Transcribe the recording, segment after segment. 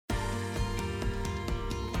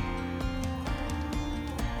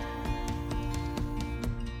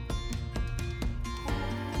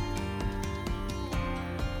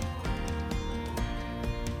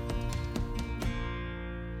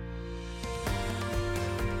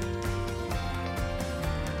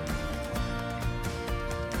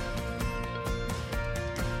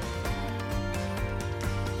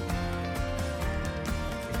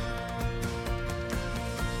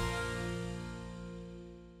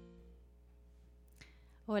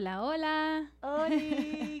Hola, hola.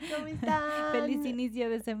 ¡Holi! ¿Cómo están? Feliz inicio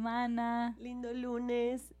de semana. Lindo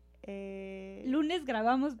lunes. Lunes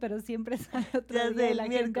grabamos, pero siempre sale otro Ya día sé, y el la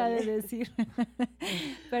gente ha de miércoles. decir.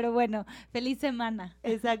 Pero bueno, feliz semana.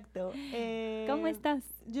 Exacto. ¿Cómo estás?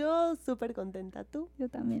 Yo súper contenta. ¿Tú? Yo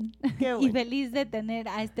también. Qué Y bueno. feliz de tener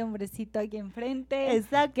a este hombrecito aquí enfrente.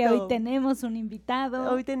 Exacto. Que hoy tenemos un invitado.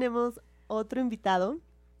 Hoy tenemos otro invitado.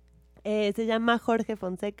 Se llama Jorge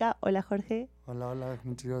Fonseca. Hola, Jorge. Hola, hola,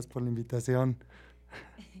 muchas gracias por la invitación.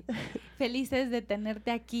 Felices de tenerte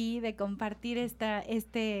aquí, de compartir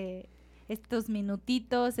estos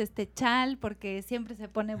minutitos, este chal, porque siempre se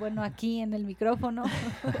pone bueno aquí en el micrófono.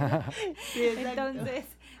 Sí, exacto. Entonces,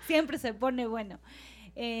 siempre se pone bueno.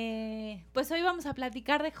 Pues hoy vamos a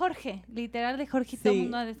platicar de Jorge, literal de Jorge, y todo el Sí.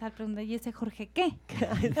 mundo ha de estar preguntando, ¿y ese Jorge qué?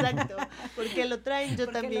 Exacto. Porque lo traen, yo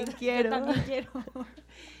Porque también yo quiero. también quiero.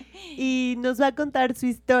 Y nos va a contar su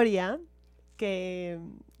historia, que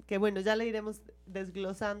bueno, ya la iremos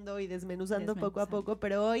desglosando y desmenuzando poco a poco,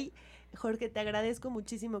 pero hoy, Jorge, te agradezco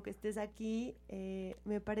muchísimo que estés aquí.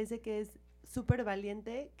 Me parece que es súper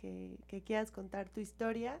valiente que quieras contar tu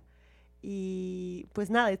historia y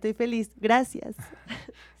pues nada, estoy feliz. Gracias.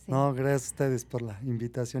 Sí. No, gracias a ustedes por la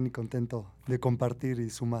invitación y contento de compartir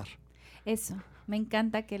y sumar. Eso, me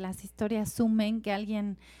encanta que las historias sumen, que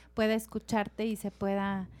alguien pueda escucharte y se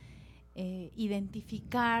pueda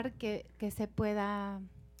identificar, que se pueda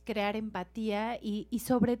crear empatía y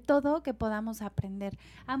sobre todo que podamos aprender.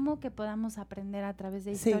 Amo que podamos aprender a través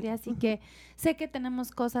de historias y que sé que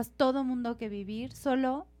tenemos cosas, todo mundo que vivir,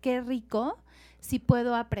 solo qué rico si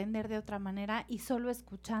puedo aprender de otra manera y solo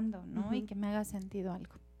escuchando, ¿no? Y que me haga sentido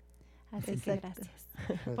algo. Así que gracias.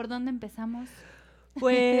 ¿Por dónde empezamos?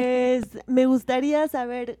 Pues me gustaría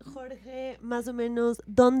saber, Jorge, más o menos,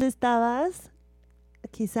 ¿dónde estabas?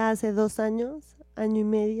 Quizá hace 2 años, año y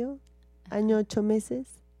medio, año 8 meses.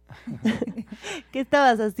 ¿Qué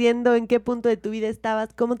estabas haciendo? ¿En qué punto de tu vida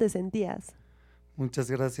estabas? ¿Cómo te sentías? Muchas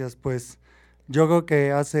gracias. Pues yo creo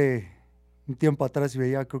que hace un tiempo atrás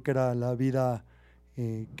veía, creo que era la vida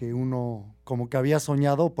que uno como que había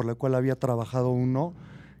soñado, por la cual había trabajado uno,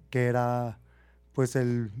 que era pues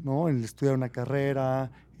el estudiar una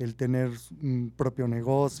carrera, el tener un propio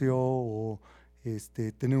negocio o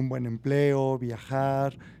tener un buen empleo,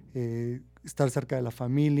 viajar, estar cerca de la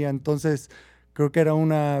familia. Entonces creo que era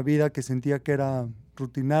una vida que sentía que era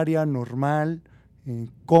rutinaria, normal,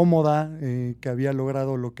 cómoda, que había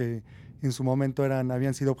logrado lo que en su momento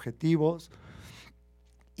habían sido objetivos.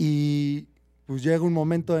 Y pues llega un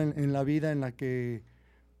momento en la vida en la que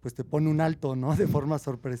pues te pone un alto, ¿no? De forma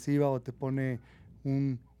sorpresiva, o te pone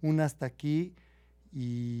un hasta aquí,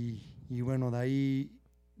 y bueno, de ahí,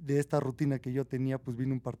 de esta rutina que yo tenía, pues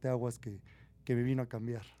vino un parteaguas que me vino a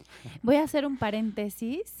cambiar. Voy a hacer un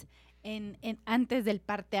paréntesis antes del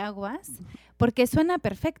parteaguas, porque suena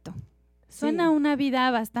perfecto. Suena una vida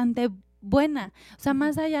bastante buena. O sea,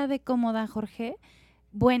 más allá de cómoda, Jorge,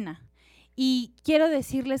 buena. Y quiero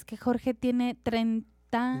decirles que Jorge tiene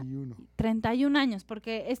 31 años,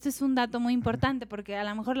 porque esto es un dato muy importante, porque a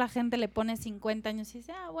lo mejor la gente le pone 50 años y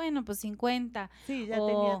dice, bueno, pues 50. Sí, ya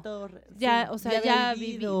tenía todo. Ya, sí, o sea, ya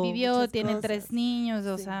vivió, tiene cosas. 3 niños,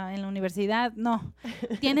 o sea, en la universidad, no.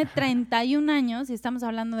 Tiene 31 años y estamos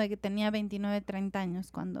hablando de que tenía 29, 30 años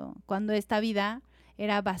cuando esta vida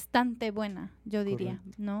era bastante buena, yo diría,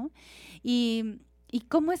 Correcto. ¿no? Y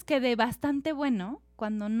cómo es que de bastante bueno,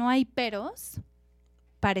 cuando no hay peros,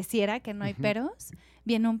 pareciera que no hay peros,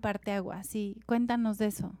 viene un parteaguas. Sí, cuéntanos de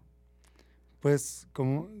eso. Pues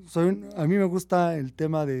como a mí me gusta el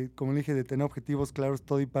tema de, como le dije, de tener objetivos claros,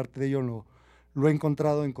 todo, y parte de ello lo he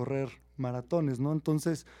encontrado en correr maratones, ¿no?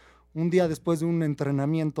 Entonces, un día después de un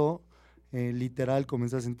entrenamiento, literal,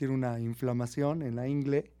 comencé a sentir una inflamación en la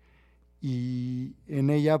ingle, y en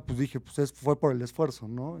ella pues dije, pues fue por el esfuerzo,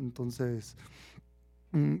 ¿no? Entonces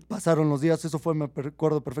pasaron los días, me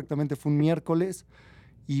acuerdo perfectamente, fue un miércoles,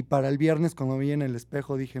 y para el viernes, cuando vi en el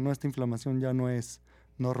espejo, dije, no, esta inflamación ya no es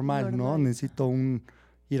normal, ¿no? Necesito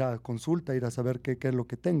ir a consulta, ir a saber qué es lo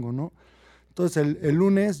que tengo, ¿no? Entonces el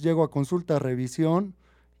lunes llego a consulta, revisión,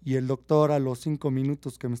 y el doctor a los 5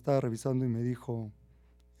 minutos que me estaba revisando y me dijo,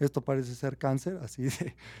 esto parece ser cáncer, así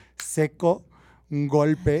de seco, un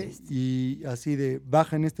golpe, y así de,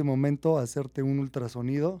 baja en este momento a hacerte un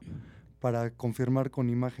ultrasonido para confirmar con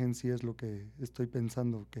imagen si es lo que estoy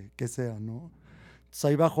pensando que sea, ¿no? Entonces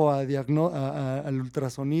ahí bajo al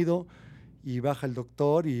ultrasonido, y baja el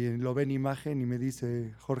doctor y lo ve en imagen y me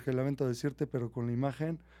dice, Jorge, lamento decirte, pero con la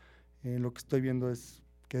imagen lo que estoy viendo es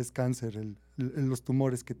que es cáncer, los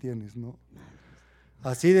tumores que tienes, ¿no?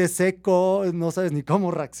 Así de seco, no sabes ni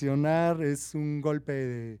cómo reaccionar, es un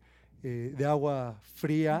golpe de agua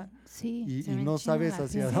fría y no sabes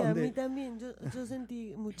hacia dónde. A mí también, yo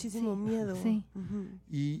sentí muchísimo miedo. Sí.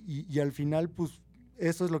 Y al final, pues,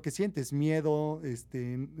 eso es lo que sientes, miedo,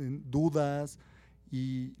 dudas,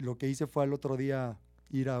 y lo que hice fue al otro día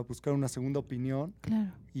ir a buscar una segunda opinión,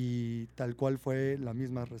 claro. Y tal cual fue la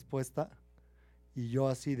misma respuesta, y yo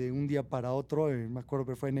así de un día para otro, me acuerdo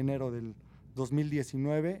que fue en enero del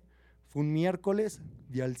 2019, fue un miércoles,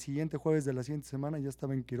 y al siguiente jueves de la siguiente semana ya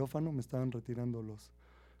estaba en quirófano, me estaban retirando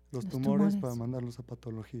los tumores para mandarlos a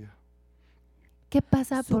patología. ¿Qué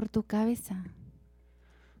pasa por tu cabeza?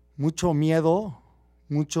 Mucho miedo,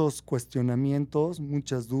 muchos cuestionamientos,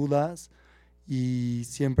 muchas dudas, y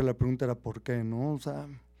siempre la pregunta era ¿por qué? ¿No? O sea,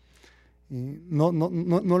 no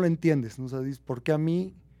lo entiendes, ¿no? O sea, dices, ¿por qué a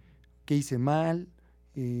mí? ¿Qué hice mal?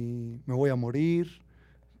 ¿Me voy a morir?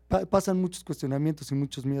 Pasan muchos cuestionamientos y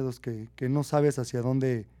muchos miedos que no sabes hacia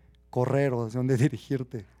dónde correr o hacia dónde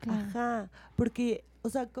dirigirte. Claro. Ajá, porque, o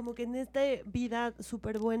sea, como que en esta vida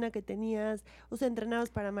súper buena que tenías, o sea, entrenabas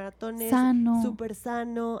para maratones, súper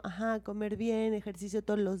sano, ajá, comer bien, ejercicio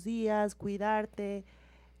todos los días, cuidarte,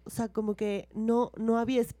 o sea, como que no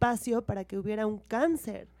había espacio para que hubiera un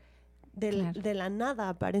cáncer de la nada,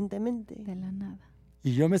 aparentemente. De la nada.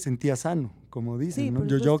 Y yo me sentía sano, como dicen, sí, ¿no?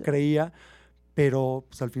 Yo creía, pero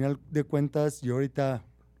pues al final de cuentas, yo ahorita,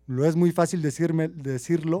 lo es muy fácil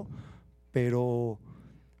decirlo, pero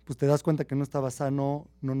pues te das cuenta que no estaba sano,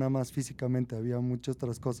 no nada más físicamente, había muchas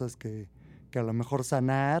otras cosas que a lo mejor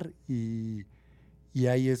sanar, y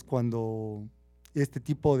ahí es cuando este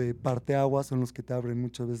tipo de parteaguas son los que te abren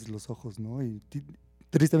muchas veces los ojos, ¿no? Y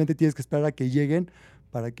tristemente tienes que esperar a que lleguen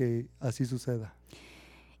para que así suceda.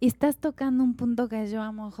 Y estás tocando un punto que yo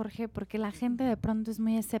amo, Jorge, porque la gente de pronto es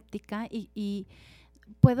muy escéptica y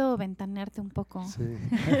puedo ventanearte un poco. Sí.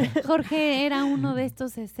 Jorge era uno de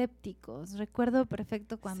estos escépticos. Recuerdo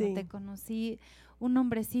perfecto cuando te conocí, un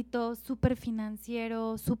hombrecito súper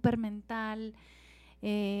financiero, súper mental,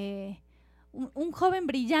 un joven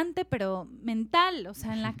brillante, pero mental, o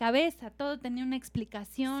sea, en la cabeza, todo tenía una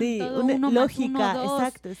explicación, todo una uno lógica, más uno,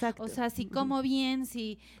 dos. Exacto. O sea, si como bien,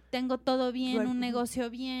 si tengo todo bien, un negocio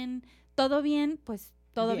bien, todo bien, pues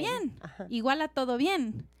todo bien. Igual a todo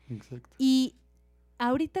bien. Exacto. Y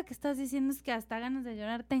ahorita que estás diciendo, es que hasta ganas de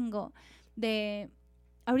llorar tengo,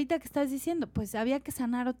 ahorita que estás diciendo, pues había que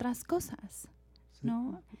sanar otras cosas,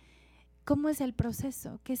 ¿no? ¿Cómo es el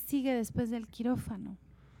proceso? ¿Qué sigue después del quirófano?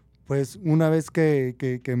 Pues una vez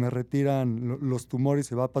que me retiran los tumores y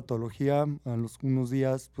se va a patología, a los unos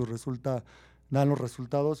días pues dan los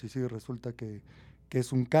resultados y sí resulta que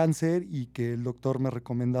es un cáncer, y que el doctor me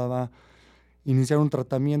recomendaba iniciar un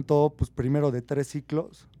tratamiento pues primero de 3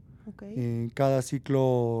 ciclos. Cada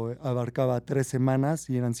ciclo abarcaba 3 semanas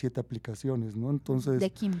y eran 7 aplicaciones, ¿no? Entonces,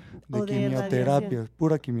 de quimioterapia,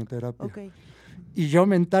 pura quimioterapia. Y yo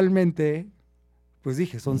mentalmente pues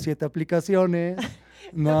dije, son 7 aplicaciones,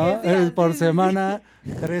 ¿no? Por semana,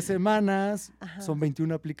 3 semanas, son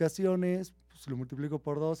 21 aplicaciones, pues lo multiplico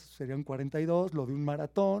por 2, serían 42, lo de un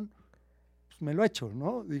maratón, pues me lo echo,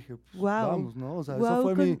 ¿no? Dije, pues vamos, ¿no? O sea, eso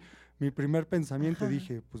fue mi primer pensamiento.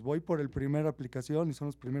 Dije, pues voy por el primer aplicación y son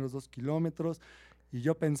los primeros 2 kilómetros, y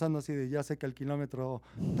yo pensando así de, ya sé que al kilómetro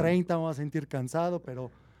 30 me voy a sentir cansado,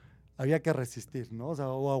 pero había que resistir, ¿no? O sea,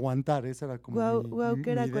 o aguantar, esa era como mi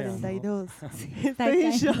que era idea, 42. ¿no? Sí, estoy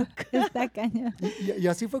en shock. Está cañón. Y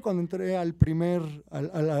así fue cuando entré a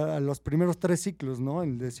los primeros 3 ciclos, ¿no?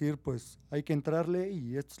 En decir, pues, hay que entrarle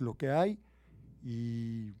y esto es lo que hay,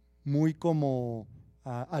 y muy como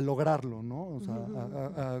a lograrlo, ¿no? O sea,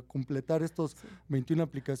 a completar estos 21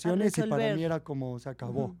 aplicaciones, y para mí era como, se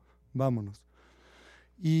acabó, vámonos.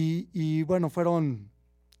 Y bueno,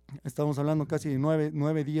 estamos hablando casi de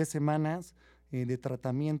 9, 10 semanas de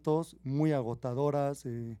tratamientos muy agotadoras,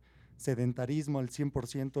 sedentarismo al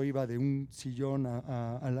 100%, iba de un sillón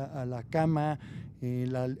a la cama,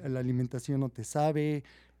 la alimentación no te sabe,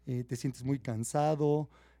 te sientes muy cansado,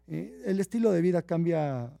 el estilo de vida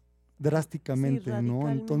cambia drásticamente, ¿no?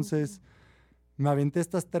 Entonces me aventé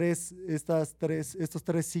estos 3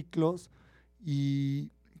 ciclos,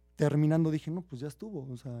 y terminando dije, no, pues ya estuvo,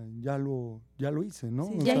 o sea, ya lo hice, ¿no?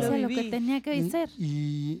 Sí, ya hice lo que tenía que hacer.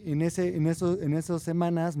 Y en esas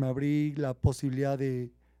semanas me abrí la posibilidad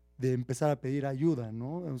de empezar a pedir ayuda,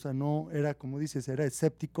 ¿no? O sea, no era, como dices, era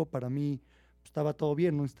escéptico, para mí estaba todo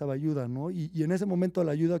bien, no necesitaba ayuda, ¿no? Y en ese momento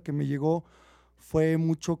la ayuda que me llegó fue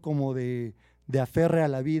mucho como de aferre a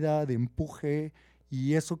la vida, de empuje,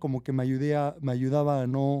 y eso como que me ayudaba a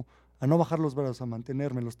no bajar los brazos, a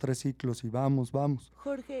mantenerme los 3 ciclos y vamos.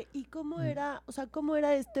 Jorge, ¿y cómo era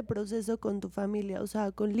este proceso con tu familia? O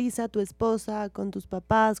sea, con Lisa, tu esposa, con tus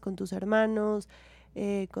papás, con tus hermanos.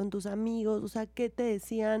 con tus amigos? O sea, ¿qué te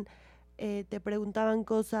decían? ¿Te preguntaban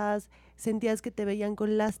cosas? ¿Sentías que te veían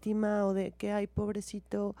con lástima o de que, ay,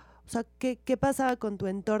 pobrecito? O sea, ¿qué pasaba con tu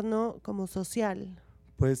entorno como social?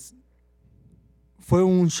 Pues fue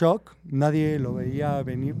un shock, nadie lo veía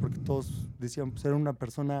venir porque todos decían, pues era una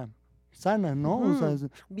persona sana, ¿no? Uh-huh. O sea,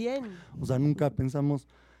 bien. O sea, nunca pensamos,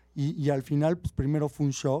 y al final, pues primero fue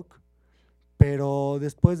un shock, pero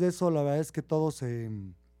después de eso, la verdad es que todos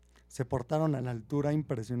se portaron a la altura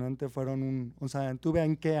impresionante, o sea, tuve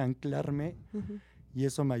en qué anclarme, uh-huh. Y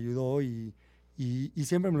eso me ayudó y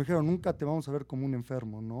siempre me dijeron, nunca te vamos a ver como un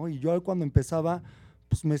enfermo, ¿no? Y yo cuando empezaba,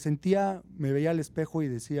 pues me veía al espejo y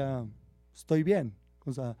decía, estoy bien,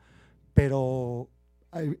 o sea, pero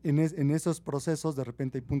en esos procesos de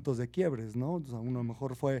repente hay puntos de quiebres, ¿no? O sea, uno a lo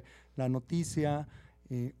mejor fue la noticia,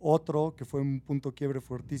 otro que fue un punto de quiebre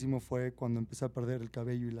fuertísimo fue cuando empecé a perder el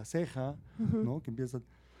cabello y la ceja, uh-huh. ¿no?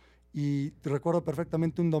 Y recuerdo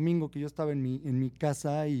perfectamente un domingo que yo estaba en mi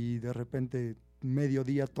casa y de repente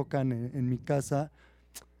mediodía tocan en mi casa,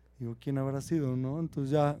 digo, ¿quién habrá sido, no? Entonces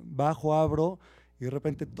ya bajo, abro y de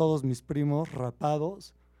repente todos mis primos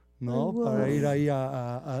rapados, ¿no? Oh, wow. Para ir ahí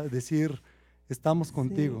a decir, estamos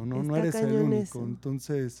contigo, sí, ¿no? No eres el único. Eso.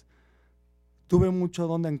 Entonces, tuve mucho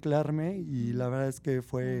donde anclarme y la verdad es que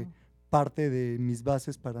fue parte de mis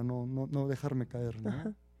bases para no dejarme caer, ¿no?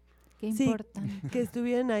 Ajá. Qué importante. Sí, que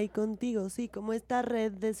estuvieran ahí contigo, sí, como esta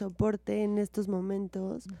red de soporte en estos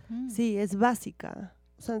momentos, uh-huh. Sí, es básica.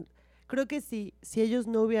 O sea, creo que si ellos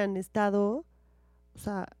no hubieran estado, o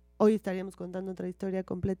sea, hoy estaríamos contando otra historia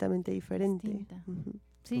completamente diferente. Distinta. Uh-huh.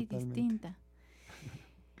 Sí, totalmente. Distinta.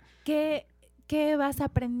 ¿Qué vas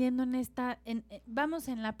aprendiendo en vamos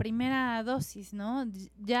en la primera dosis, ¿no?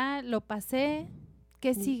 Ya lo pasé,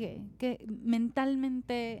 ¿qué sigue? ¿Qué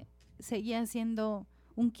mentalmente seguía siendo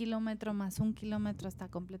 1 kilómetro más 1 kilómetro hasta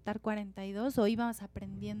completar 42 o ibas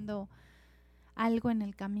aprendiendo algo en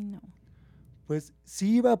el camino? Pues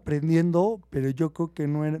sí iba aprendiendo, pero yo creo que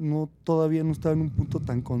todavía no estaba en un punto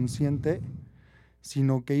tan consciente,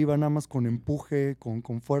 sino que iba nada más con empuje,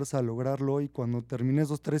 con fuerza a lograrlo, y cuando terminé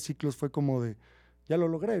esos 3 ciclos fue como de, ya lo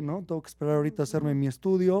logré, ¿no? Tengo que esperar ahorita a hacerme mi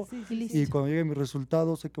estudio, y cuando llegue mi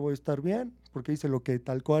resultado sé que voy a estar bien, porque hice lo que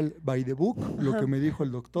tal cual, by the book, lo que me dijo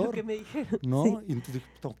el doctor, lo que me dijeron, ¿no? Sí. Y entonces dije,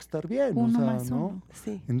 tengo que estar bien, uno o sea, más ¿no? uno.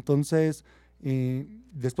 Sí. Entonces,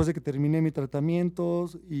 después de que terminé mis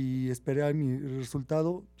tratamientos y esperé a mi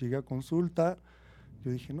resultado, llegué a consulta,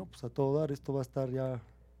 yo dije, no, pues a todo dar, esto va a estar ya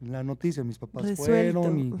en la noticia, mis papás resuelto.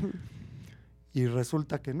 Fueron y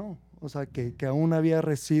resulta que no, o sea, que aún había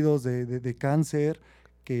residuos de cáncer,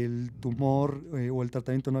 que el tumor o el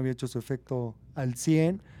tratamiento no había hecho su efecto al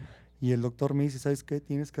 100, y el doctor me dice, ¿sabes qué?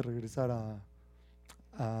 Tienes que regresar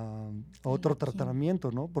a otro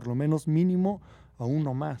tratamiento, ¿no? Por lo menos mínimo a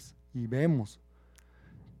uno más, y vemos.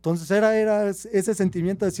 Entonces era ese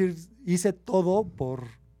sentimiento de decir, hice todo por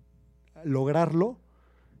lograrlo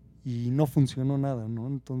y no funcionó nada, ¿no?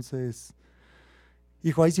 Entonces,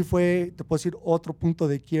 hijo, ahí sí fue, te puedo decir, otro punto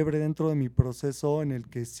de quiebre dentro de mi proceso en el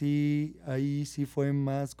que ahí sí fue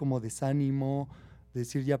más como desánimo,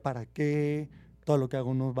 decir ya para qué, todo lo que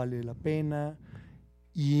hago no vale la pena,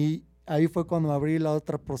 y ahí fue cuando abrí la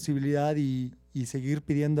otra posibilidad y seguir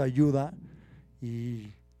pidiendo ayuda,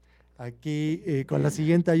 y aquí con la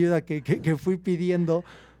siguiente ayuda que fui pidiendo,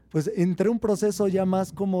 pues entré un proceso ya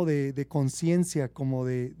más como de conciencia, como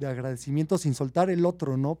de agradecimiento, sin soltar el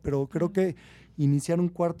otro, ¿no? Pero creo que iniciar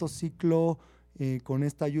un 4º ciclo con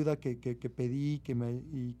esta ayuda que pedí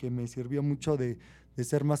y que me sirvió mucho de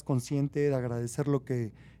ser más consciente, de agradecer lo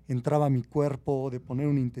que entraba a mi cuerpo, de poner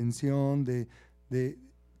una intención,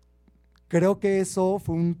 creo que eso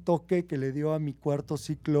fue un toque que le dio a mi 4º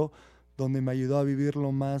ciclo, donde me ayudó a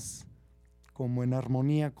vivirlo más como en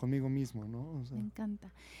armonía conmigo mismo, ¿no? O sea, me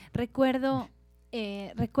encanta. Recuerdo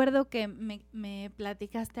que me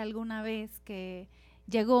platicaste alguna vez que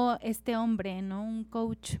llegó este hombre, ¿no? Un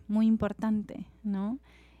coach muy importante, ¿no?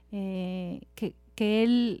 Que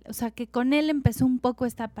él, o sea, que con él empezó un poco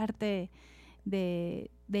esta parte de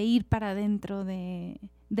ir para adentro, de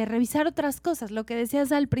revisar otras cosas, lo que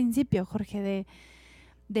decías al principio, Jorge,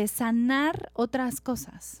 de sanar otras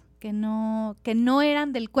cosas que no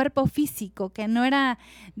eran del cuerpo físico, que no era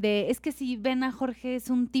es que si ven a Jorge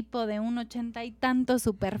es un tipo de 1,80 y tanto,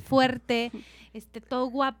 súper fuerte, todo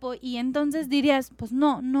guapo, y entonces dirías, pues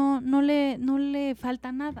no le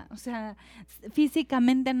falta nada, o sea,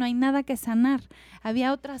 físicamente no hay nada que sanar.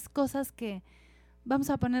 Había otras cosas que,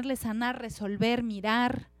 vamos a ponerle sanar, resolver,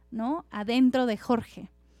 mirar, ¿no? Adentro de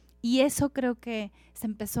Jorge. Y eso creo que se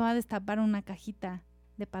empezó a destapar una cajita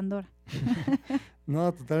de Pandora.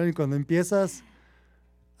 No, totalmente. Cuando empiezas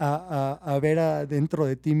a ver adentro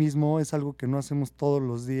de ti mismo es algo que no hacemos todos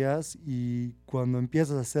los días, y cuando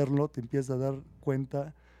empiezas a hacerlo te empiezas a dar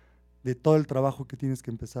cuenta de todo el trabajo que tienes que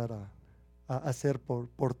empezar a hacer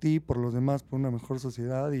por ti, por los demás, por una mejor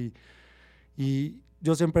sociedad. Y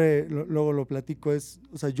yo siempre luego lo platico,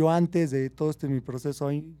 o sea, yo antes de todo mi proceso,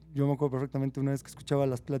 yo me acuerdo perfectamente una vez que escuchaba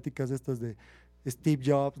las pláticas estas de Steve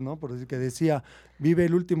Jobs, ¿no? Por decir, que decía, vive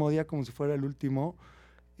el último día como si fuera el último.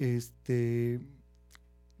 Pues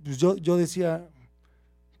yo decía,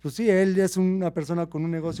 pues sí, él es una persona con un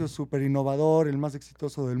negocio súper innovador, el más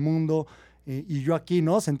exitoso del mundo, y yo aquí,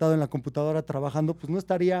 ¿no? Sentado en la computadora trabajando, pues no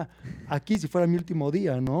estaría aquí si fuera mi último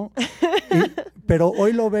día, ¿no? Pero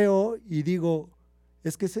hoy lo veo y digo,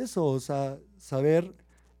 es que es eso, o sea, saber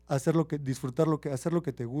hacer hacer lo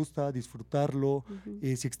que te gusta, disfrutarlo,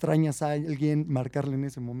 si extrañas a alguien, marcarle en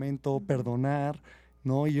ese momento, perdonar,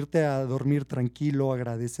 ¿no? Irte a dormir tranquilo,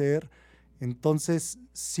 agradecer. Entonces,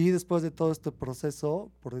 sí, después de todo este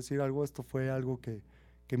proceso, por decir algo, esto fue algo que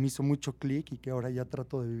me hizo mucho clic y que ahora ya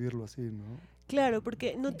trato de vivirlo así, ¿no? Claro,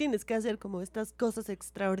 porque no tienes que hacer como estas cosas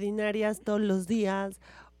extraordinarias todos los días,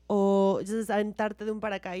 o ya sabes, aventarte de un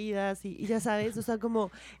paracaídas y ya sabes, o sea,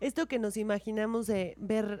 como esto que nos imaginamos de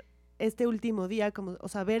ver este último día, como, o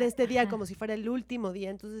sea, ver este día como si fuera el último día,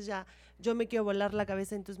 entonces ya yo me quiero volar la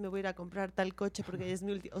cabeza, entonces me voy a ir a comprar tal coche porque ya es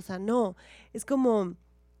mi último, o sea, no, es como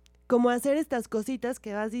hacer estas cositas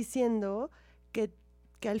que vas diciendo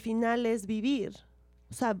que al final es vivir,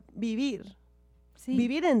 o sea, vivir. Sí.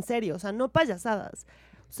 Vivir en serio, o sea, no payasadas.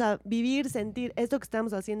 O sea, vivir, sentir, esto que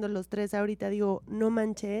estamos haciendo los tres ahorita, digo, no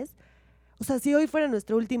manches. O sea, si hoy fuera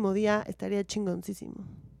nuestro último día, estaría chingoncísimo.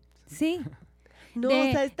 Sí. No, o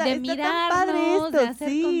sea, está mirarnos, tan padre esto, de hacer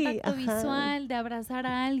sí, contacto visual, de abrazar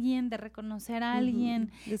a alguien, de reconocer a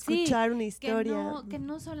alguien. De escuchar una historia. Que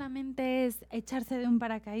no solamente es echarse de un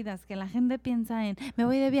paracaídas, que la gente piensa en, me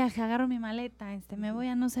voy de viaje, agarro mi maleta, me voy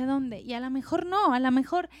a no sé dónde. Y a lo mejor no, a lo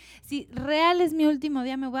mejor, si real es mi último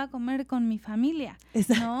día, me voy a comer con mi familia,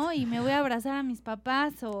 ¿no? Y me voy a abrazar a mis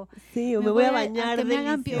papás o... Sí, o me voy a bañar que me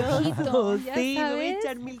hagan piojito, sí, me voy a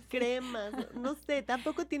echar 1000 cremas. No sé,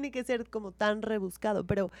 tampoco tiene que ser como tan buscado,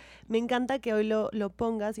 pero me encanta que hoy lo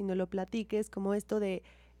pongas y no lo platiques, como esto de,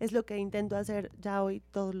 es lo que intento hacer ya hoy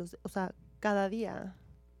o sea, cada día.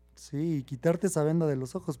 Sí, quitarte esa venda de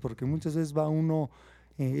los ojos, porque muchas veces va uno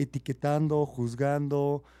etiquetando,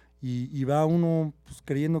 juzgando, y va uno pues,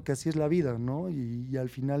 creyendo que así es la vida, ¿no? Y al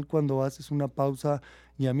final cuando haces una pausa,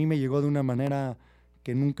 y a mí me llegó de una manera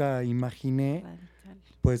que nunca imaginé,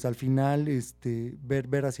 pues al final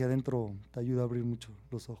ver hacia adentro te ayuda a abrir mucho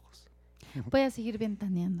los ojos. Voy a seguir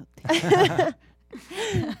ventaneándote.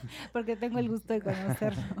 Porque tengo el gusto de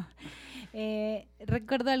conocerlo.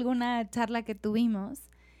 Recuerdo alguna charla que tuvimos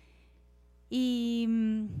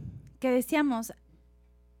y que decíamos,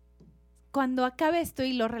 cuando acabe esto,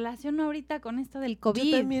 y lo relaciono ahorita con esto del COVID.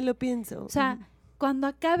 Yo también lo pienso. O sea, cuando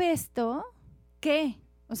acabe esto, ¿qué?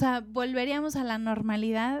 O sea, volveríamos a la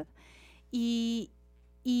normalidad, y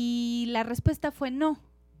la respuesta fue no.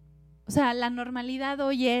 O sea, la normalidad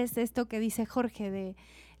hoy es esto que dice Jorge, de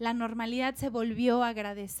la normalidad se volvió a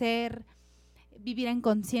agradecer, vivir en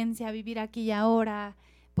conciencia, vivir aquí y ahora,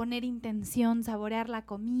 poner intención, saborear la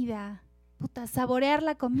comida. Puta, saborear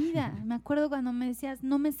la comida. Me acuerdo cuando me decías,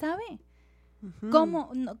 no me sabe. ¿Cómo?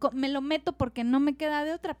 No, me lo meto porque no me queda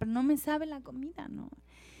de otra, pero no me sabe la comida, ¿no?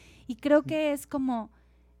 Y creo que es como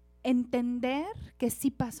entender que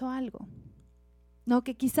sí pasó algo. No,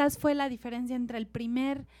 que quizás fue la diferencia entre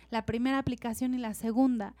la primera aplicación y la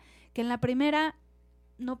segunda, que en la primera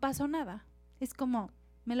no pasó nada. Es como,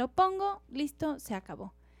 me lo pongo, listo, se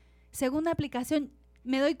acabó. Segunda aplicación,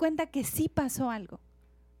 me doy cuenta que sí pasó algo,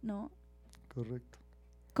 ¿no? Correcto.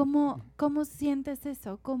 ¿Cómo sientes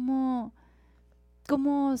eso? ¿Cómo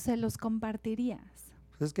se los compartirías?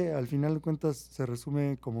 Pues es que al final de cuentas se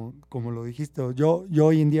resume como lo dijiste. Yo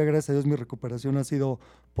hoy en día, gracias a Dios, mi recuperación ha sido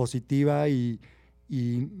positiva, y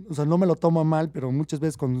o sea, no me lo tomo mal, pero muchas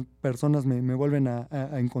veces cuando personas me vuelven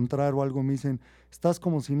a encontrar o algo, me dicen, estás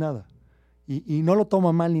como si nada. Y no lo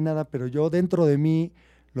tomo mal ni nada, pero yo dentro de mí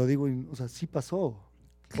lo digo, o sea, sí pasó.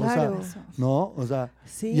 Claro. O sea, ¿no? O sea,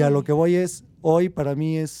 sí. Y a lo que voy es, hoy para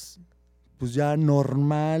mí es pues ya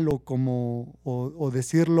normal, o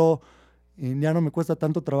decirlo, ya no me cuesta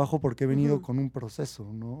tanto trabajo porque he venido con un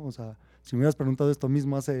proceso, ¿no? O sea, si me hubieras preguntado esto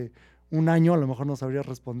mismo hace un año, a lo mejor no sabría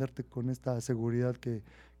responderte con esta seguridad que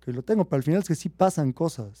lo tengo, pero al final es que sí pasan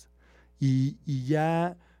cosas, y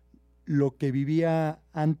ya lo que vivía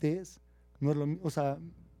antes no es lo mismo. O sea,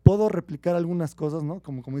 puedo replicar algunas cosas, ¿no?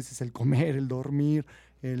 Como dices, el comer, el dormir,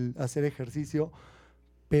 el hacer ejercicio,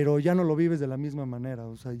 pero ya no lo vives de la misma manera,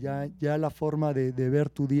 o sea, ya la forma de ver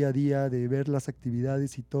tu día a día, de ver las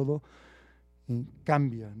actividades y todo,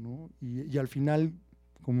 cambia, ¿no? Y al final,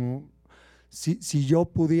 como si yo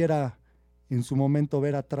pudiera en su momento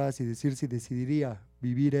ver atrás y decir si decidiría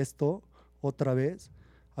vivir esto otra vez,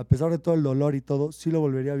 a pesar de todo el dolor y todo, sí lo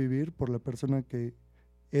volvería a vivir por la persona que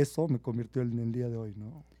eso me convirtió en el día de hoy,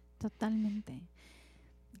 ¿no? Totalmente.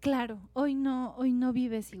 Claro, hoy no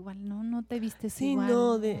vives igual, ¿no? te vistes igual.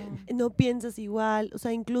 No piensas igual, o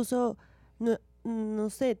sea, incluso, no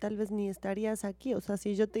sé, tal vez ni estarías aquí, o sea,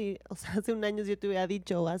 si hace un año yo te hubiera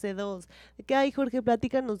dicho, o hace 2, de que, ay, Jorge,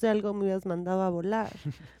 platícanos de algo, me hubieras mandado a volar,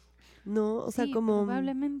 ¿no? O sea, como...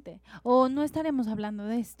 probablemente, o no estaremos hablando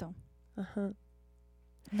de esto, Ajá.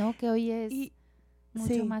 ¿no? Que hoy es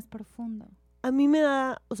mucho más profundo. A mí me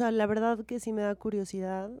da, o sea, la verdad que sí me da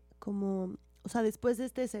curiosidad, como... O sea, después de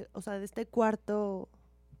este cuarto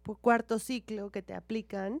ciclo que te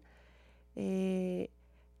aplican,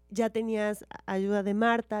 ya tenías ayuda de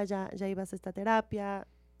Marta, ya ibas a esta terapia,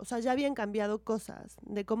 o sea, ya habían cambiado cosas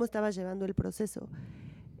de cómo estabas llevando el proceso.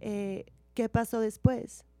 ¿Qué pasó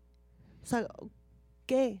después? O sea,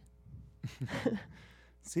 ¿qué?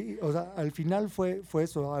 Sí, o sea, al final fue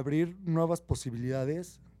eso, abrir nuevas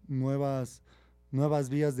posibilidades, nuevas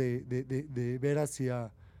vías de ver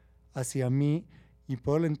hacia mí y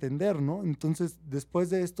poderlo entender, ¿no? Entonces, después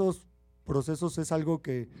de estos procesos es algo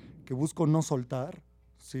que busco no soltar,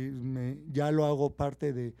 ¿sí? Ya lo hago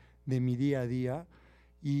parte de mi día a día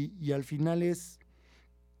y al final es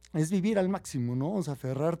vivir al máximo, ¿no? O sea,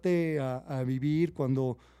 aferrarte a vivir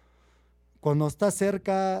cuando estás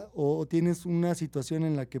cerca o tienes una situación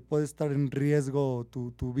en la que puede estar en riesgo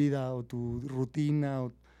tu vida o tu rutina,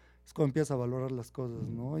 es cuando empiezas a valorar las cosas,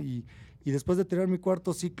 ¿no? Y después de tener mi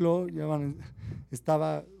cuarto ciclo,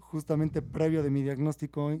 estaba justamente previo de mi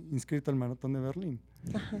diagnóstico inscrito al Maratón de Berlín.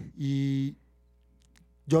 Ajá. Y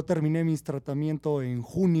yo terminé mis tratamientos en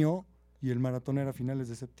junio y el maratón era a finales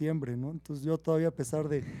de septiembre, ¿no? Entonces yo todavía, a pesar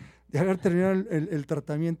de haber terminado el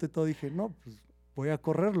tratamiento y todo, dije, no, pues voy a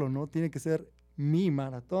correrlo, ¿no? Tiene que ser mi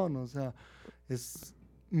maratón, o sea, es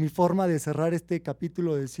mi forma de cerrar este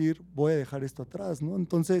capítulo, decir, voy a dejar esto atrás, ¿no?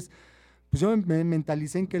 Entonces, pues yo me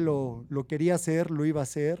mentalicé en que lo quería hacer, lo iba a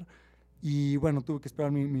hacer, y bueno, tuve que esperar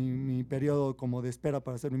mi periodo como de espera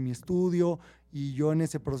para hacer mi estudio, y yo en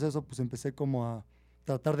ese proceso pues empecé como a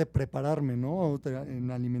tratar de prepararme, ¿no? En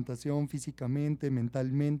alimentación, físicamente,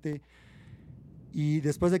 mentalmente, y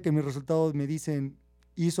después de que mis resultados me dicen,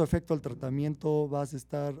 hizo efecto el tratamiento, vas a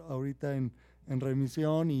estar ahorita en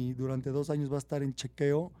remisión y durante 2 años vas a estar en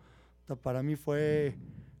chequeo. O sea, para mí fue,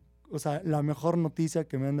 o sea, la mejor noticia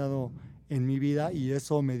que me han dado en mi vida y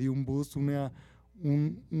eso me dio un boost, un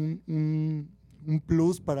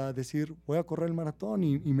plus para decir, voy a correr el maratón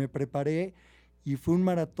y me preparé y fue un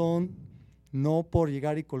maratón no por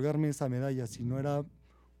llegar y colgarme esa medalla,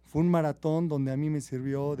 fue un maratón donde a mí me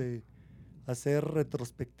sirvió de hacer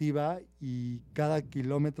retrospectiva y cada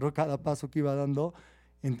kilómetro, cada paso que iba dando,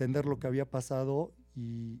 entender lo que había pasado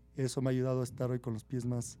y eso me ha ayudado a estar hoy con los pies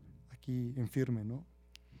más aquí en firme, ¿no?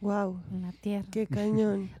 Wow. En la tierra. Qué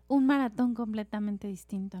cañón. Un maratón completamente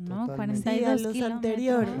distinto, ¿no? Totalmente. 42 sí, a los kilómetros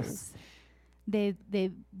anteriores. De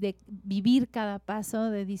vivir cada paso,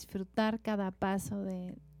 de disfrutar cada paso,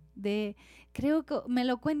 creo que me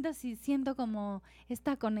lo cuentas y siento como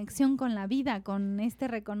esta conexión con la vida, con este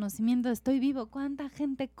reconocimiento, estoy vivo. ¿Cuánta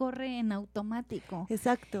gente corre en automático?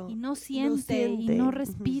 Exacto. Y no siente y no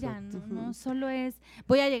respira, ¿no? Solo es,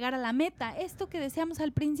 voy a llegar a la meta. Esto que decíamos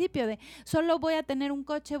al principio de, solo voy a tener un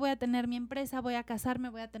coche, voy a tener mi empresa, voy a casarme,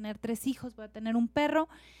 voy a tener 3 hijos, voy a tener un perro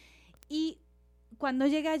y cuando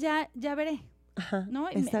llegue allá, ya veré, ¿no?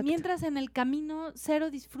 Mientras en el camino,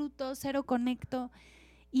 cero disfruto, cero conecto.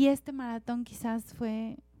 Y este maratón quizás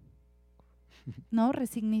fue, ¿no?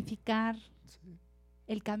 Resignificar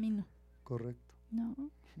el camino. Correcto. ¿No?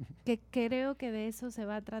 Que creo que de eso se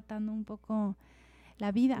va tratando un poco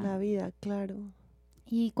la vida. La vida, claro.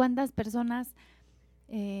 ¿Y cuántas personas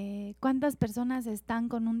están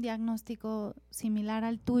con un diagnóstico similar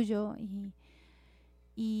al tuyo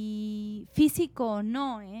y físico o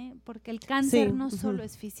no, porque el cáncer no solo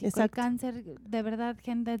es físico. Exacto. El cáncer, de verdad,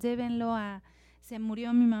 gente, llévenlo a... Se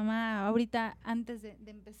murió mi mamá ahorita, antes de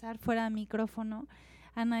empezar fuera de micrófono.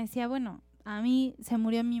 Ana decía, bueno, a mí se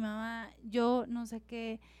murió mi mamá, yo no sé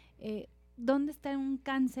qué, ¿dónde está un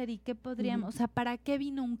cáncer y qué podríamos, o sea, para qué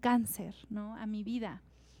vino un cáncer, ¿no? A mi vida?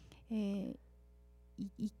 Y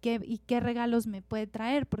qué regalos me puede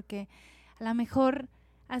traer, porque a lo mejor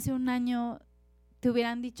hace un año te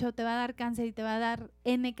hubieran dicho, te va a dar cáncer y te va a dar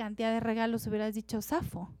N cantidad de regalos, hubieras dicho,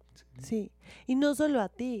 zafo. Sí, y no solo a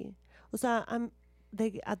ti. O sea,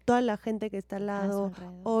 a toda la gente que está al lado,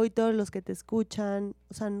 hoy todos los que te escuchan,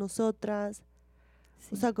 o sea, nosotras,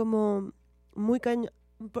 o sea, como muy cañón.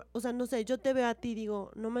 O sea, no sé, yo te veo a ti y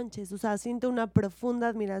digo, no manches, o sea, siento una profunda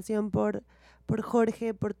admiración por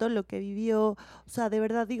Jorge, por todo lo que vivió, o sea, de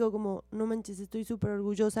verdad digo como, no manches, estoy súper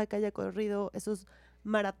orgullosa que haya corrido esos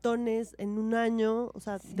maratones en un año, o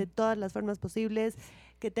sea, de todas las formas posibles,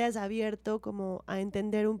 que te hayas abierto como a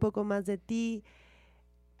entender un poco más de ti.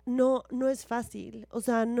 No es fácil, o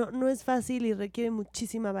sea, no es fácil y requiere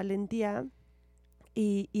muchísima valentía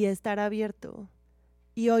y estar abierto.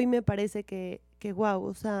 Y hoy me parece que wow,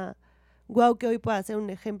 o sea, wow que hoy pueda ser un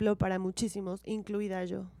ejemplo para muchísimos, incluida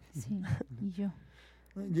yo. Sí, y yo.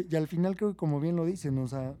 Y al final creo que como bien lo dicen, o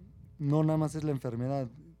sea, no nada más es la enfermedad.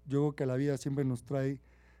 Yo creo que la vida siempre nos trae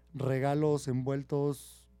regalos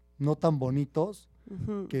envueltos no tan bonitos,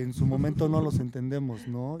 que en su momento no los entendemos,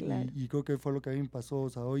 ¿no? Claro. Y creo que fue lo que a mí me pasó, o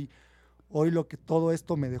sea, hoy lo que todo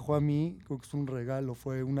esto me dejó a mí, creo que es un regalo,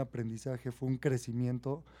 fue un aprendizaje, fue un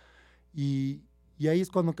crecimiento, y ahí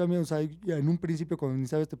es cuando cambia, o sea, en un principio cuando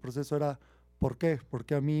iniciaba este proceso era, ¿por qué? ¿Por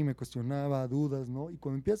qué a mí? Me cuestionaba, dudas, ¿no? Y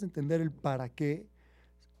cuando empiezas a entender el para qué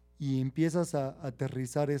y empiezas a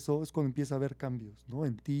aterrizar eso, es cuando empieza a haber cambios, ¿no?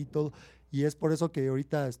 En ti y todo, y es por eso que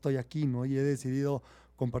ahorita estoy aquí, ¿no? Y he decidido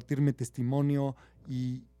compartir mi testimonio,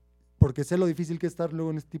 y porque sé lo difícil que es estar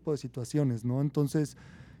luego en este tipo de situaciones, ¿no? Entonces,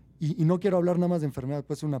 y no quiero hablar nada más de enfermedad,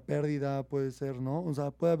 puede ser una pérdida, puede ser, ¿no? O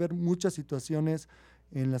sea, puede haber muchas situaciones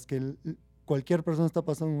en las que cualquier persona está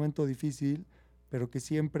pasando un momento difícil, pero que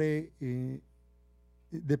siempre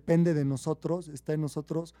depende de nosotros, está en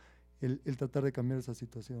nosotros el tratar de cambiar esa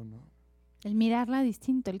situación, ¿no? El mirarla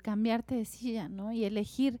distinto, el cambiarte de silla, ¿no? Y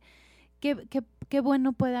elegir qué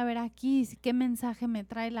bueno puede haber aquí, qué mensaje me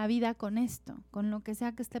trae la vida con esto, con lo que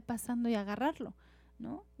sea que esté pasando y agarrarlo,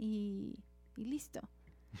 ¿no? Y listo.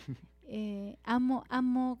 Amo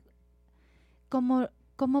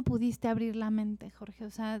cómo pudiste abrir la mente, Jorge,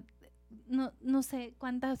 o sea, no sé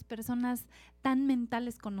cuántas personas tan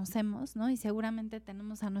mentales conocemos, ¿no? Y seguramente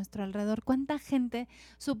tenemos a nuestro alrededor cuánta gente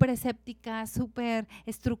súper escéptica, súper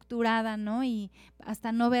estructurada, ¿no? Y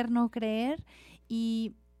hasta no ver, no creer.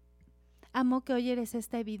 Y amo que hoy eres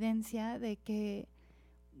esta evidencia de que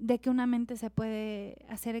una mente se puede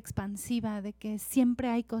hacer expansiva, de que siempre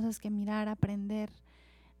hay cosas que mirar, aprender,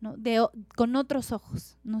 ¿no? Con otros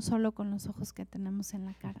ojos, no solo con los ojos que tenemos en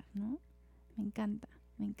la cara, ¿no? Me encanta,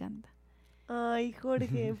 me encanta. Ay,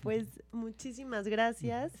 Jorge, pues muchísimas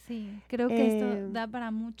gracias. Sí, creo que esto da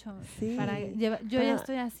para mucho. Sí. Yo ya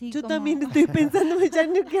estoy así. Yo también estoy pensando, ya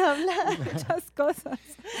no quiero hablar. Muchas cosas.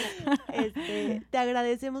 Te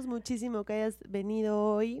agradecemos muchísimo que hayas venido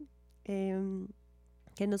hoy,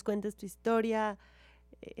 que nos cuentes tu historia,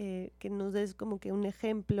 que nos des como que un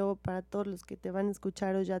ejemplo para todos los que te van a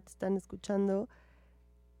escuchar o ya te están escuchando.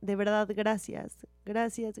 De verdad, gracias.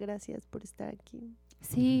 Gracias por estar aquí.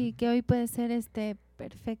 Sí, que hoy puede ser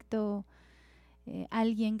perfecto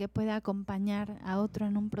alguien que pueda acompañar a otro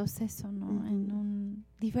en un proceso, ¿no? En un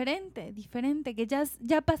diferente, que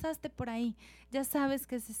ya pasaste por ahí, ya sabes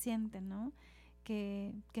qué se siente, ¿no?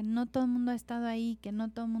 Que no todo el mundo ha estado ahí, que no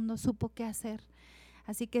todo el mundo supo qué hacer.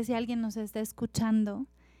 Así que si alguien nos está escuchando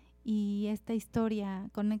y esta historia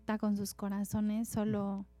conecta con sus corazones,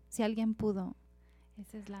 solo si alguien pudo,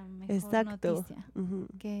 esa es la mejor noticia.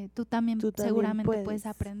 Que tú también seguramente puedes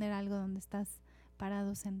aprender algo donde estás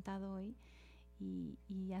parado, sentado hoy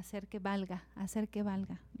y hacer que valga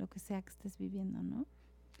lo que sea que estés viviendo, ¿no?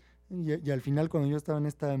 Y al final, cuando yo estaba en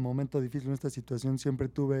este momento difícil, en esta situación, siempre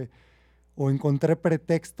tuve o encontré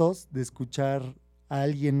pretextos de escuchar a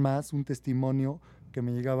alguien más, un testimonio que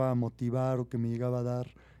me llegaba a motivar o que me llegaba a dar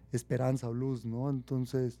esperanza o luz, ¿no?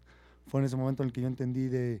 Entonces, fue en ese momento en el que yo entendí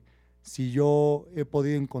de si yo he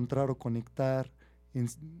podido encontrar o conectar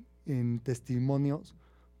en testimonios,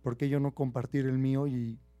 ¿por qué yo no compartir el mío?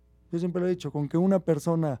 Y yo siempre lo he dicho, con que una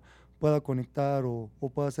persona pueda conectar o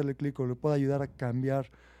pueda hacerle clic o le pueda ayudar a cambiar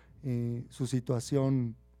su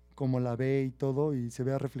situación, como la ve y todo, y se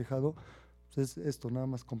vea reflejado, pues es esto, nada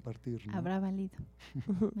más compartir, ¿no? Habrá valido.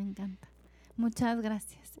 Me encanta. Muchas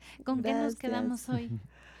gracias. ¿Con qué nos quedamos hoy?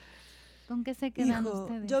 ¿Con qué se quedan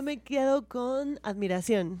ustedes? Yo me quedo con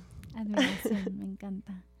admiración. Admiración, me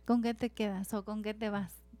encanta. ¿Con qué te quedas o con qué te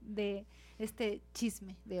vas de este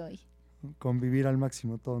chisme de hoy? Con vivir al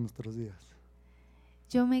máximo todos nuestros días.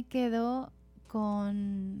 Yo me quedo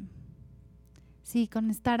con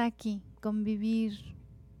estar aquí, con vivir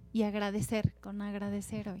y agradecer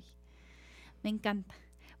hoy. Me encanta.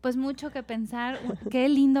 Pues mucho que pensar. Qué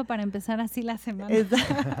lindo para empezar así la semana.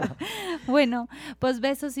 Bueno, pues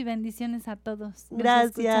besos y bendiciones a todos.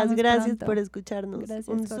 Gracias por escucharnos. Gracias,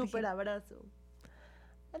 un Jorge. súper abrazo.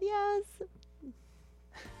 Adiós.